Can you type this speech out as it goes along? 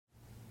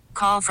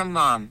call from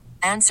mom.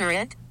 Answer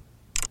it.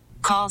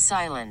 Call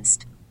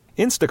silenced.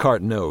 Instacart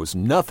knows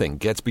nothing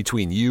gets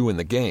between you and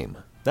the game.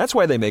 That's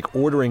why they make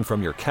ordering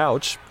from your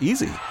couch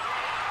easy.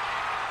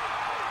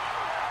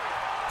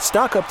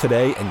 Stock up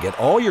today and get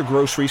all your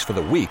groceries for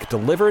the week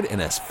delivered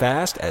in as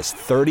fast as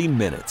 30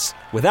 minutes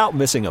without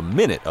missing a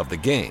minute of the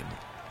game.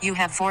 You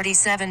have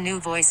 47 new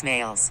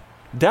voicemails.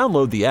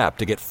 Download the app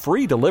to get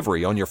free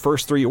delivery on your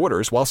first 3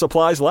 orders while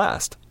supplies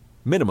last.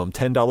 Minimum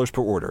 $10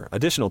 per order.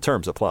 Additional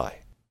terms apply.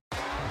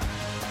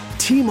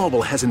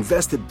 T-Mobile has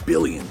invested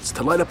billions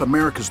to light up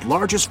America's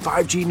largest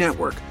 5G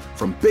network,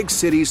 from big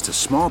cities to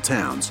small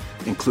towns,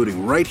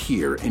 including right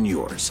here in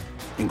yours.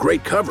 And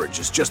great coverage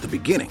is just the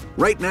beginning.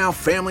 Right now,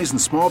 families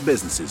and small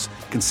businesses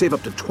can save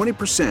up to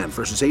 20%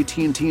 versus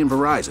AT&T and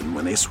Verizon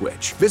when they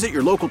switch. Visit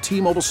your local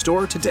T-Mobile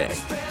store today.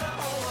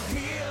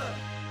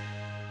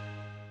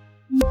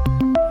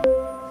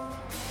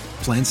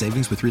 Plan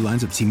savings with 3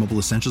 lines of T-Mobile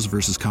Essentials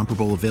versus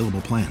comparable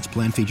available plans.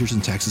 Plan features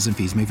and taxes and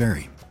fees may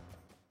vary.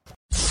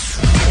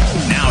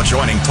 Now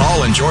joining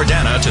Paul and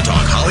Jordana to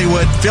talk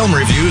Hollywood, film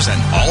reviews,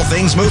 and all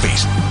things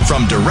movies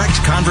from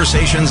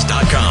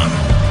DirectConversations.com.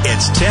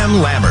 It's Tim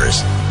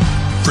Lammers.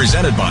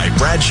 Presented by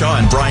Bradshaw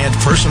and Bryant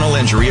Personal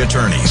Injury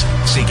Attorneys,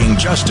 seeking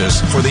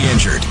justice for the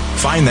injured.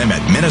 Find them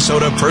at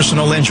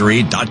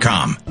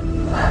MinnesotaPersonalInjury.com.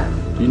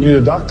 You need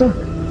a doctor?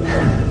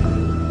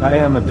 I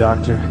am a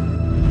doctor.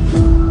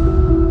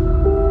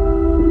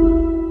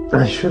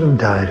 I should have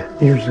died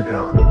years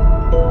ago.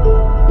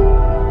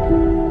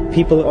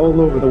 People all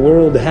over the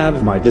world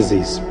have my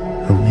disease.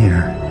 I'm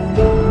here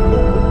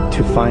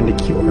To find a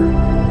cure,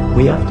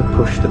 we have to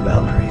push the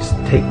boundaries,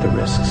 take the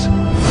risks.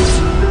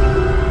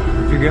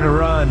 If you're gonna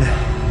run,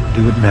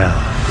 do it now.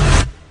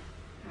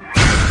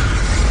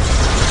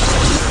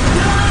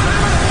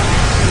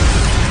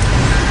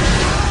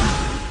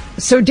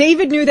 So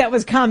David knew that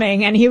was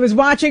coming, and he was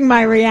watching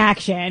my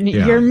reaction.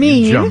 Yeah, You're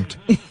mean. You jumped.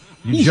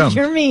 You jumped.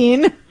 You're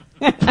mean.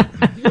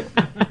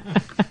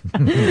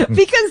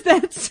 Because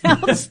that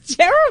sounds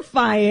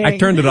terrifying. I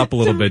turned it up a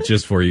little bit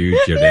just for you,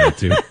 Jordana,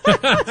 too.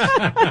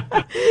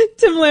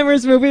 Tim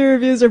Lammers' movie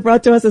reviews are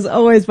brought to us, as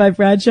always, by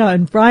Bradshaw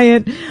and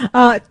Bryant.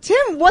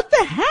 Tim, what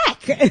the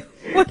heck?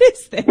 What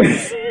is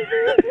this?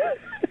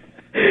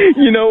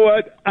 You know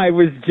what? I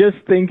was just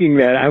thinking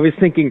that. I was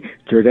thinking,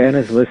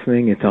 Jordana's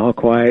listening, it's all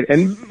quiet,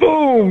 and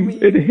boom,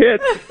 it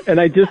hits. And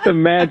I just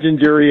imagined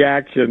your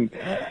reaction.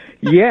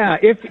 Yeah,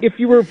 if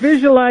you were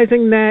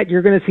visualizing that,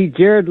 you're going to see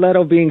Jared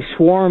Leto being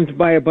swarmed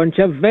by a bunch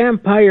of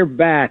vampire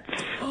bats.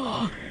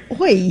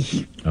 Oi.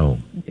 Oh.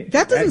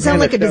 That doesn't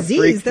sound like a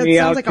disease. That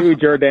sounds like a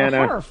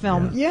horror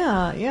film.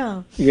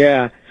 Yeah.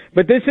 Yeah.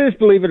 But this is,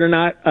 believe it or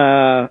not,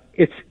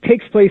 it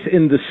takes place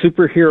in the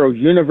superhero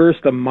universe,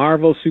 the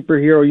Marvel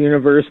superhero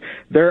universe.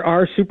 There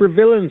are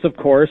supervillains, of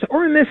course,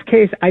 or in this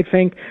case, I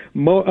think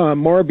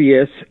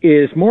Morbius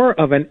is more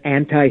of an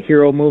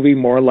anti-hero movie,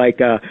 more like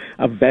a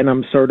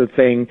Venom sort of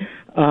thing.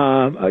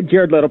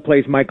 Jared Leto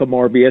plays Michael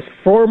Morbius,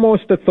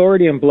 foremost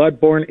authority in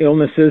blood-borne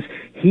illnesses.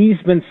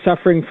 He's been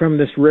suffering from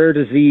this rare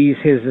disease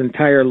his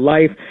entire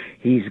life.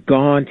 He's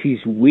gaunt,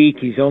 he's weak,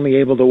 he's only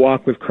able to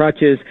walk with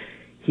crutches.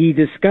 He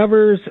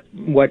discovers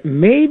what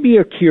may be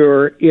a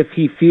cure if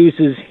he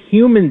fuses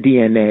human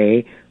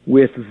DNA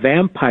with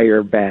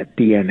vampire bat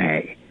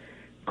DNA.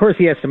 Of course,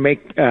 he has to make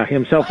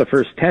himself the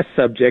first test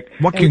subject.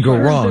 What can go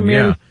wrong?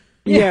 Yeah,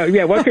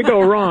 what could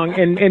go wrong?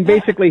 And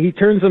basically, he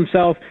turns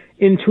himself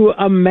into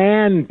a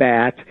man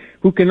bat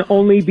who can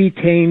only be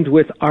tamed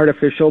with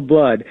artificial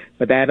blood.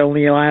 But that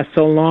only lasts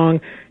so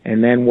long.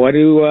 And then what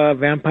do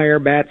vampire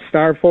bats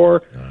starve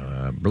for?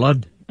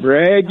 Blood.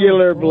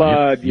 Regular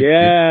blood,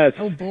 yes.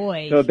 Oh,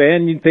 boy. So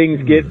then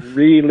things get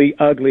really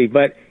ugly.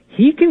 But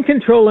he can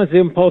control his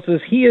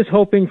impulses. He is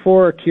hoping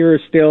for a cure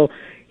still.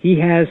 He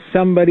has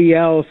somebody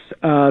else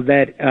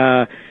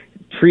that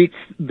treats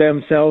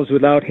themselves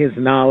without his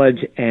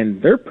knowledge,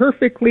 and they're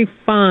perfectly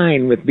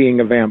fine with being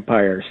a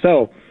vampire.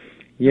 So,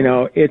 you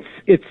know, it's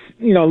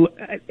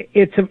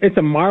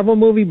a Marvel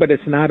movie, but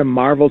it's not a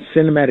Marvel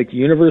Cinematic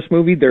Universe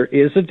movie. There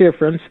is a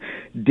difference.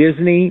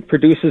 Disney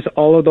produces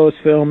all of those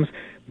films,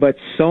 but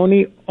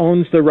Sony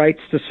owns the rights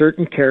to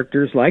certain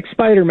characters like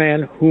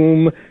Spider-Man,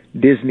 whom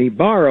Disney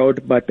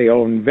borrowed, but they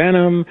own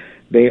Venom,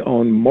 they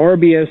own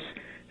Morbius.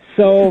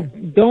 So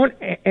don't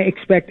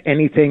expect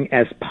anything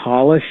as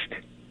polished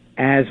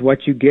as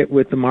what you get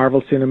with the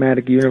Marvel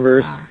Cinematic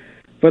Universe.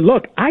 But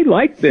look, I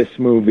like this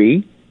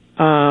movie.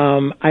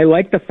 I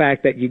like the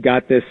fact that you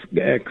got this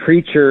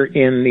creature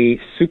in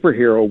the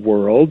superhero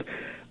world.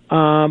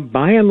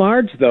 By and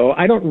large, though,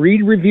 I don't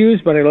read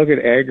reviews, but I look at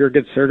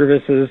aggregate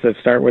services that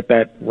start with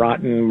that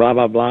rotten blah,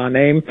 blah, blah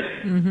name.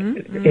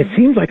 It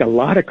seems like a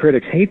lot of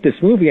critics hate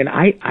this movie, and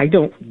I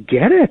don't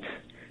get it.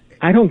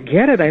 I don't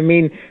get it. I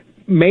mean,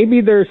 maybe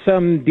there's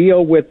some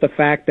deal with the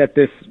fact that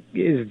this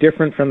is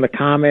different from the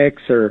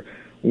comics or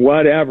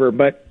whatever,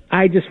 but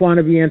I just want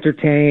to be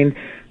entertained.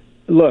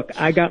 Look,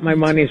 I got my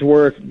money's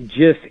worth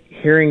just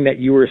hearing that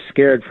you were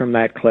scared from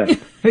that clip.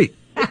 Hey,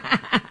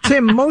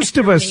 Tim, most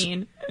of us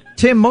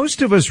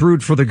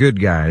root for the good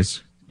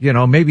guys.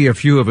 maybe a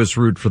few of us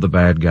root for the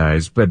bad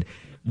guys, but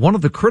one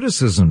of the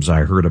criticisms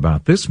I heard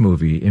about this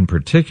movie in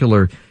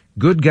particular,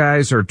 good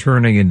guys are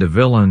turning into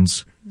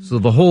villains. So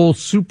the whole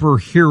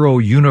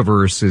superhero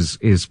universe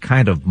is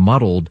kind of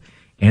muddled.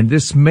 And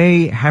this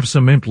may have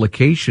some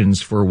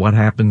implications for what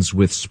happens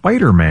with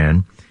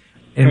Spider-Man.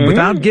 And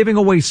without giving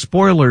away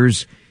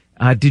spoilers,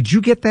 did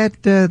you get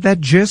that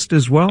gist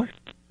as well?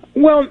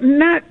 Well,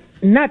 not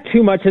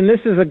too much, and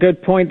this is a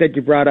good point that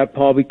you brought up,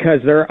 Paul,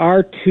 because there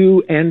are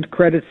 2 end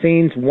credit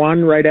scenes,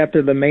 one right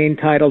after the main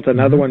titles,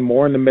 another one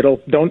more in the middle.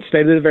 Don't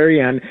stay to the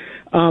very end.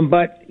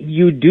 But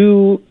you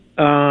do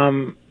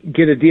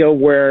get a deal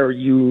where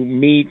you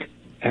meet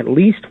at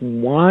least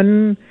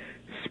one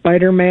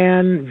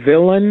Spider-Man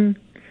villain.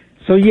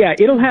 So, yeah,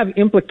 it'll have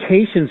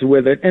implications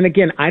with it. And,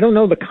 again, I don't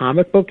know the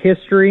comic book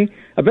history.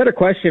 A better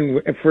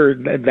question for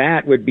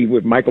that would be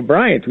with Michael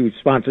Bryant, who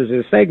sponsors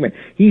this segment.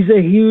 He's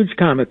a huge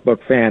comic book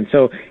fan,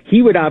 so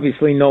he would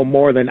obviously know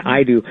more than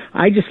I do.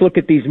 I just look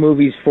at these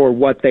movies for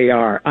what they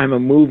are. I'm a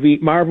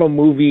Marvel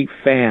movie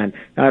fan,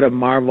 not a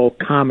Marvel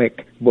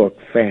comic book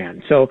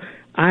fan. So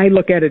I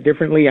look at it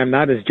differently. I'm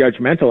not as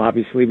judgmental,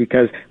 obviously,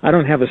 because I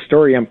don't have a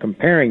story I'm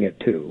comparing it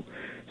to.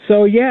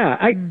 So yeah,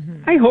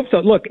 I hope so.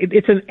 Look,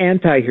 it's an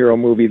anti-hero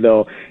movie,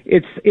 though.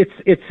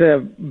 It's a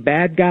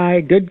bad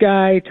guy, good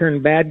guy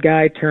turned bad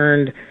guy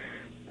turned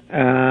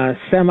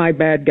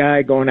semi-bad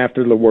guy going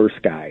after the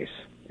worst guys,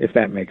 if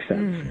that makes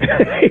sense.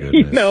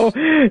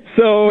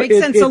 So makes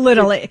sense a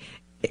little. It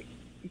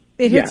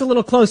hits a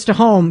little close to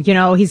home.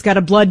 He's got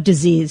a blood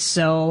disease,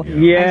 so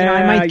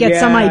I might get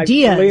some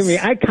ideas. Believe me,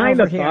 I kind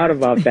of thought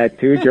about that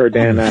too,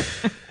 Jordana.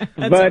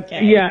 But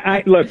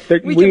okay.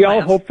 we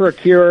all hope for a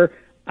cure.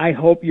 I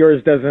hope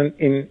yours doesn't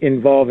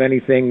involve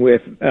anything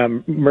with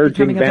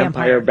merging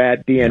vampire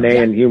bat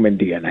DNA and human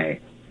DNA.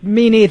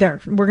 Me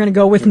neither. We're going to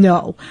go with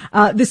no.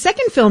 The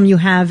second film you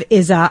have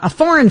is a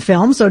foreign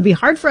film, so it'd be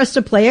hard for us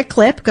to play a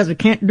clip because we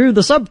can't do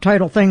the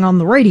subtitle thing on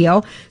the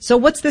radio. So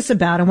what's this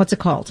about and what's it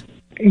called?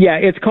 Yeah,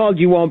 it's called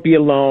You Won't Be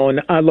Alone.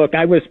 Look,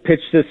 I was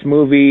pitched this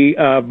movie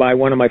by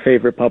one of my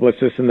favorite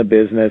publicists in the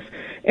business,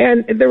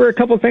 and there were a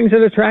couple of things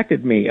that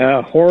attracted me.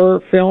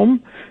 Horror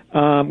film,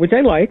 which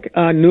I like.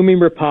 Noomi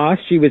Rapace,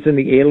 she was in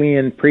the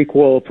Alien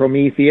prequel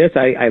Prometheus.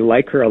 I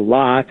like her a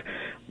lot.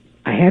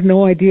 I had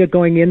no idea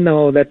going in,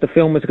 though, that the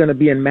film was going to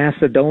be in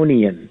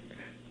Macedonian.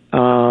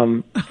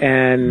 And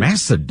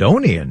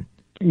Macedonian?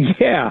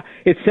 Yeah,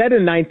 it's set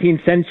in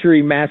 19th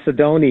century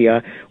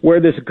Macedonia, where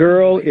this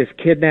girl is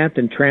kidnapped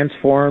and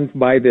transformed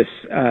by this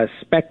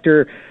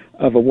specter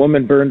of a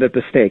woman burned at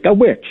the stake, a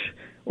witch,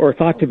 or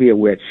thought to be a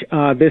witch.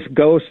 This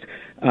ghost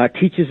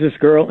teaches this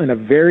girl in a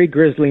very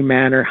grisly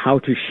manner how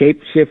to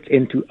shapeshift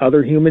into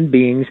other human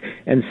beings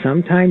and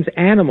sometimes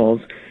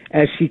animals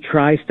as she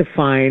tries to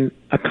find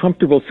a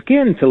comfortable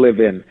skin to live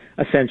in,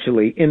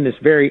 essentially, in this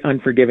very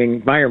unforgiving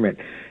environment.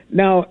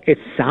 Now, it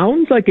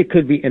sounds like it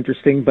could be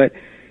interesting, but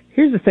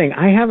here's the thing.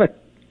 I have an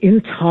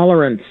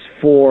intolerance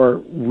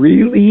for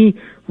really,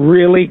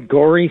 really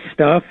gory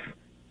stuff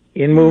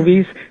in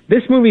movies.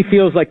 This movie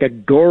feels like a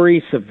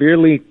gory,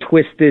 severely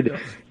twisted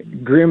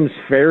Grimm's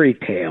fairy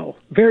tale.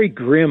 Very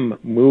grim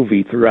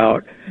movie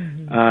throughout.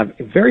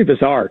 Very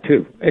bizarre,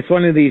 too. It's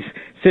one of these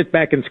sit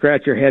back and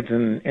scratch your heads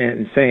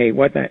and say,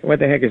 what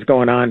the heck is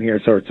going on here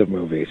sorts of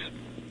movies.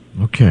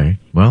 Okay,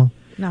 well.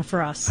 Not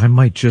for us. I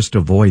might just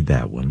avoid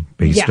that one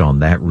based on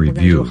that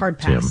review, do a hard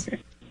pass. Tim.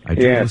 I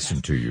do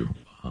listen to you.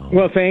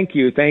 Well, thank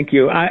you.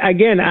 I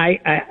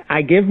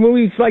give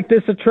movies like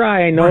this a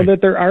try. I know that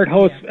there are art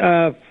house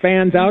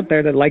fans out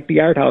there that like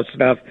the art house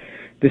stuff.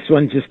 This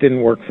one just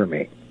didn't work for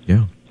me.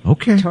 Yeah.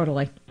 Okay.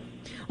 Totally.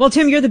 Well,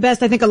 Tim, you're the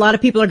best. I think a lot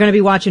of people are going to be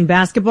watching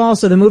basketball,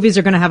 so the movies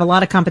are going to have a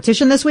lot of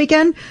competition this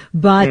weekend.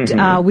 But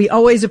we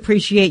always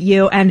appreciate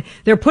you. And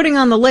they're putting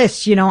on the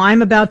list,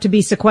 I'm about to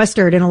be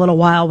sequestered in a little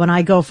while when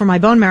I go for my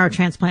bone marrow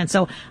transplant.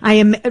 So I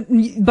am,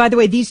 by the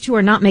way, these two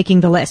are not making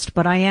the list,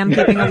 but I am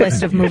keeping a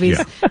list of movies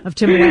of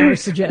Tim Lammers'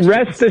 suggestions.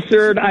 Rest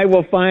assured, I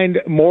will find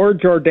more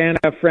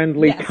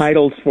Jordana-friendly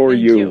titles for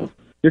you.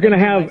 You're going to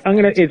have,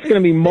 it's going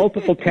to be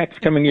multiple texts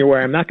coming your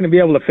way. I'm not going to be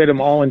able to fit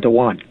them all into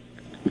one.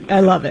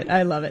 I love it.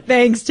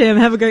 Thanks, Tim.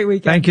 Have a great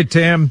weekend. Thank you,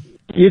 Tim.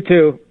 You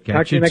too.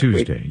 Catch you next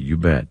Tuesday. Week. You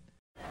bet.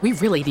 We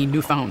really need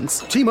new phones.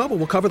 T-Mobile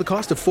will cover the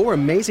cost of 4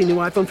 amazing new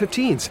iPhone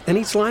 15s, and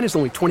each line is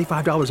only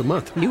 $25 a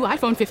month. New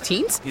iPhone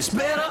 15s? It's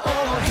better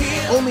over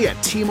here. Only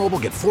at T-Mobile,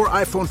 get 4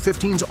 iPhone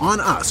 15s on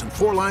us and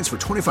 4 lines for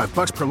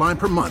 $25 per line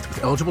per month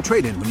with eligible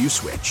trade-in when you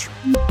switch.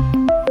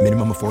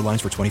 Minimum of 4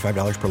 lines for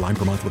 $25 per line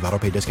per month with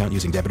autopay discount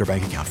using debit or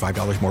bank account.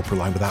 $5 more per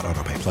line without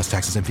autopay, plus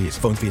taxes and fees.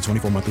 Phone fee at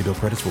 24 monthly bill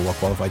credits for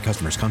well-qualified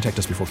customers. Contact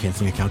us before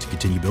canceling account to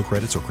continue bill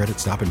credits or credit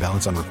stop and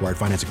balance on required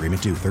finance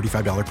agreement due.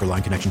 $35 per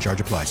line connection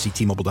charge applies. See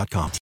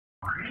T-Mobile.com.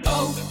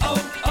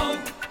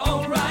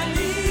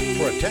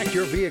 For a Protect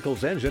your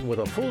vehicle's engine with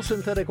a full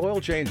synthetic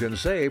oil change and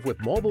save with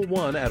Mobile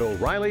One at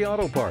O'Reilly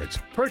Auto Parts.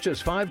 Purchase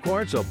 5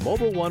 quarts of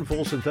Mobile One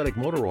full synthetic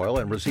motor oil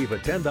and receive a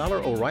 $10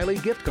 O'Reilly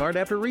gift card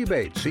after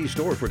rebate. See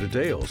store for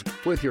details.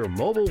 With your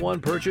Mobile One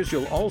purchase,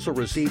 you'll also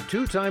receive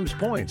 2 times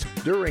points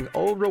during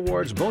O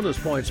Rewards Bonus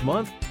Points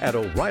Month at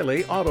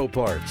O'Reilly Auto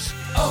Parts.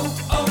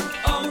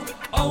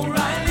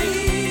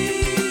 O'Reilly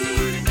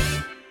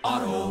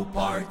Auto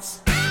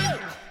Parts.